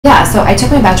Yeah, so I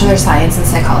took my Bachelor of Science in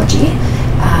Psychology,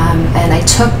 and it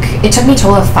took me a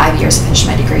total of 5 years to finish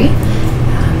my degree.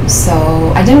 So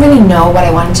I didn't really know what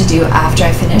I wanted to do after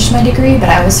I finished my degree, but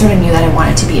I always sort of knew that I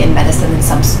wanted to be in medicine in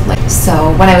some like.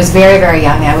 So when I was very, very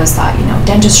young, I always thought,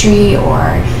 dentistry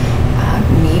or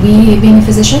maybe being a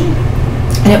physician.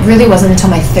 And it really wasn't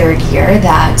until my third year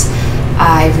that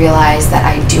I realized that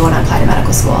I do want to apply to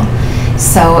medical school.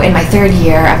 So in my third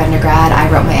year of undergrad, I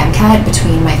wrote my MCAT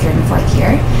between my third and fourth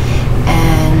year,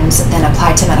 and then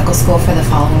applied to medical school for the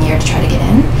following year to try to get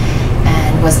in,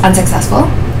 and was unsuccessful.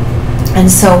 And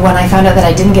so when I found out that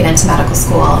I didn't get into medical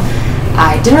school,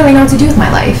 I didn't really know what to do with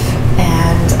my life,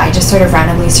 and I just sort of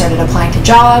randomly started applying to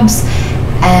jobs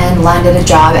and landed a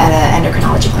job at an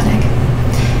endocrinology clinic.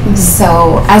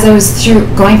 So as I was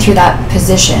going through that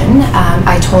position,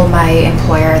 I told my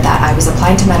employer that I was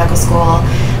applying to medical school.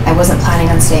 I wasn't planning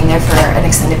on staying there for an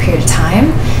extended period of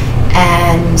time,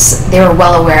 and they were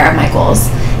well aware of my goals.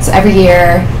 So every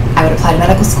year I would apply to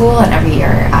medical school, and every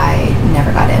year I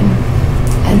never got in.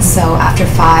 And so after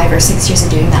 5 or 6 years of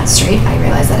doing that straight, I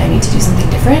realized that I need to do something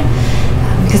different,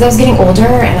 because I was getting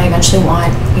older and I eventually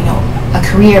want, a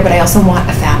career, but I also want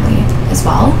a family as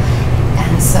well.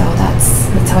 And so that's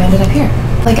how I ended up here.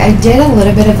 Like, I did a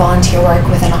little bit of volunteer work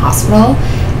within a hospital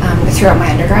throughout my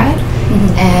undergrad,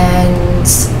 and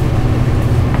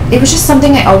it was just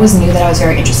something I always knew that I was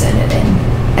very interested in.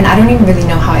 And I don't even really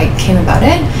know how I came about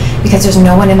it, because there's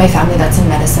no one in my family that's in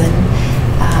medicine.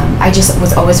 I just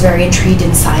was always very intrigued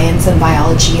in science and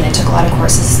biology, and I took a lot of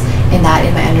courses in that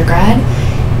in my undergrad.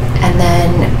 And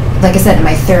then, like I said, in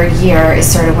my third year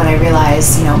is sort of when I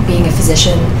realized, being a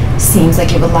physician seems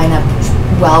like it would line up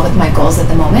well with my goals at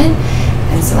the moment,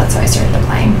 and so that's how I started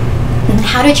applying.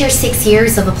 How did your 6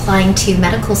 years of applying to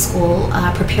medical school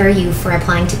prepare you for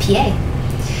applying to PA?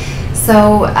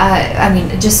 So,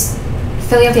 just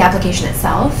filling out the application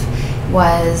itself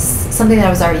was something that I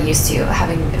was already used to,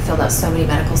 having filled out so many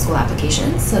medical school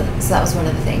applications, so that was one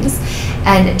of the things.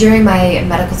 And during my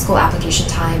medical school application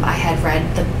time, I had read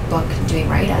the book Doing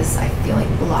Right, as I feel like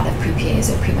a lot of pre-PAs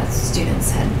or pre-med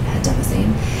students had done the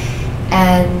same.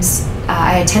 And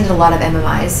I attended a lot of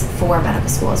MMIs for medical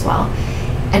school as well.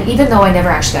 And even though I never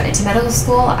actually got into medical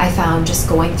school, I found just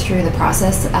going through the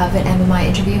process of an MMI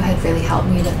interview had really helped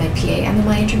me with my PA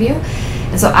MMI interview.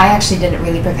 And so I actually didn't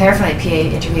really prepare for my PA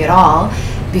interview at all,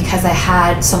 because I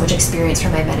had so much experience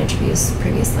from my med interviews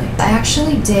previously. I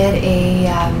actually did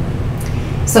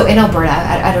so in Alberta,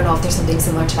 I don't know if there's something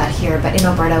similar to that here, but in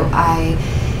Alberta,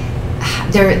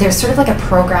 there's sort of like a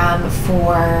program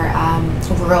for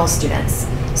rural students.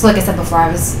 So like I said before, I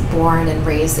was born and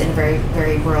raised in a very,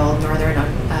 very rural northern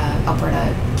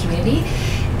Alberta community,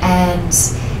 and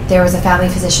there was a family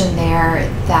physician there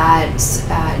that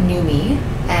knew me,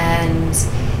 and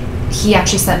he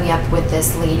actually set me up with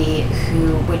this lady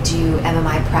who would do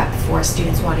MMI prep for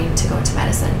students wanting to go into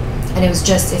medicine. And it was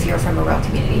just if you're from a rural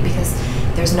community, because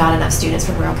there's not enough students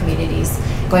from rural communities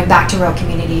going back to rural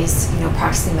communities,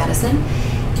 practicing medicine.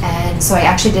 And so I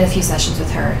actually did a few sessions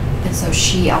with her, and so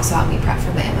she also helped me prep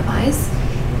for my MMIs.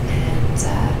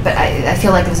 And but I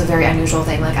feel like it was a very unusual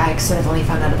thing. Like, I sort of only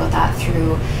found out about that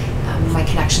through my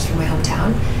connections from my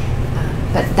hometown.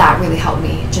 But that really helped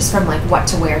me, just from like what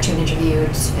to wear to an interview,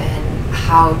 and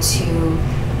how to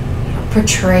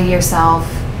portray yourself,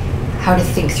 how to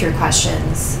think through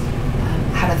questions,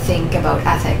 how to think about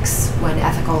ethics when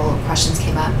ethical questions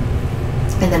came up.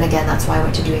 And then again, that's why I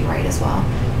went to Doing Right as well.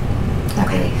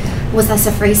 Okay. Was this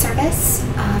a free service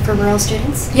for rural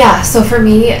students? Yeah, so for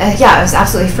me, it was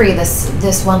absolutely free.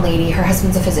 This one lady, her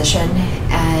husband's a physician,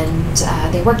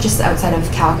 and they work just outside of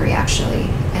Calgary, actually.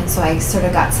 And so I sort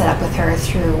of got set up with her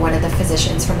through one of the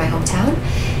physicians from my hometown.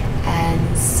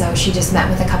 And so she just met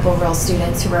with a couple of rural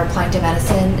students who were applying to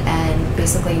medicine, and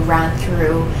basically ran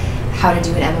through how to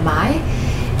do an MMI.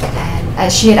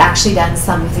 And she had actually done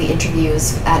some of the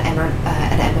interviews at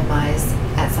MMIs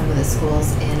at some of the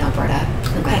schools in Alberta.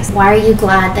 Okay. Why are you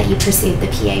glad that you pursued the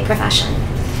PA profession?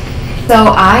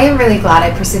 So I am really glad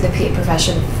I pursued the PA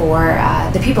profession for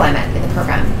the people I met in the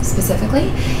program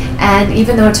specifically. And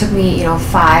even though it took me,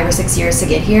 5 or 6 years to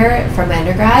get here from my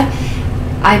undergrad,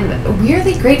 I'm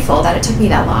weirdly grateful that it took me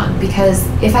that long, because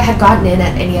if I had gotten in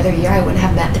at any other year, I wouldn't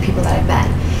have met the people that I've met.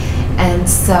 And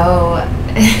so,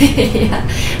 yeah.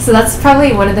 So that's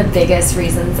probably one of the biggest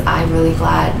reasons I'm really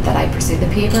glad that I pursued the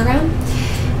PA program.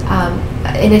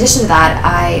 In addition to that,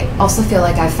 I also feel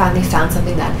like I've finally found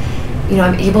something that,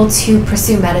 I'm able to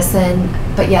pursue medicine,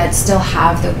 but yet still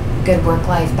have the good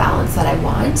work-life balance that I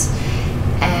want.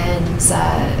 And so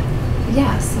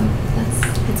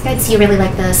that's good. So you really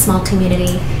like the small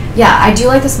community? Yeah, I do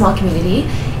like the small community.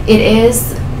 It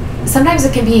is sometimes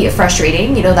it can be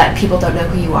frustrating, you know, that people don't know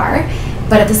who you are.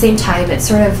 But at the same time, it's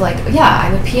sort of like, yeah,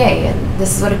 I'm a PA, and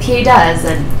this is what a PA does,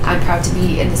 and I'm proud to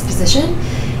be in this position.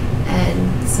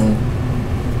 And so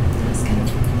that's kind of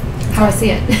how I see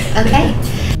it. Okay.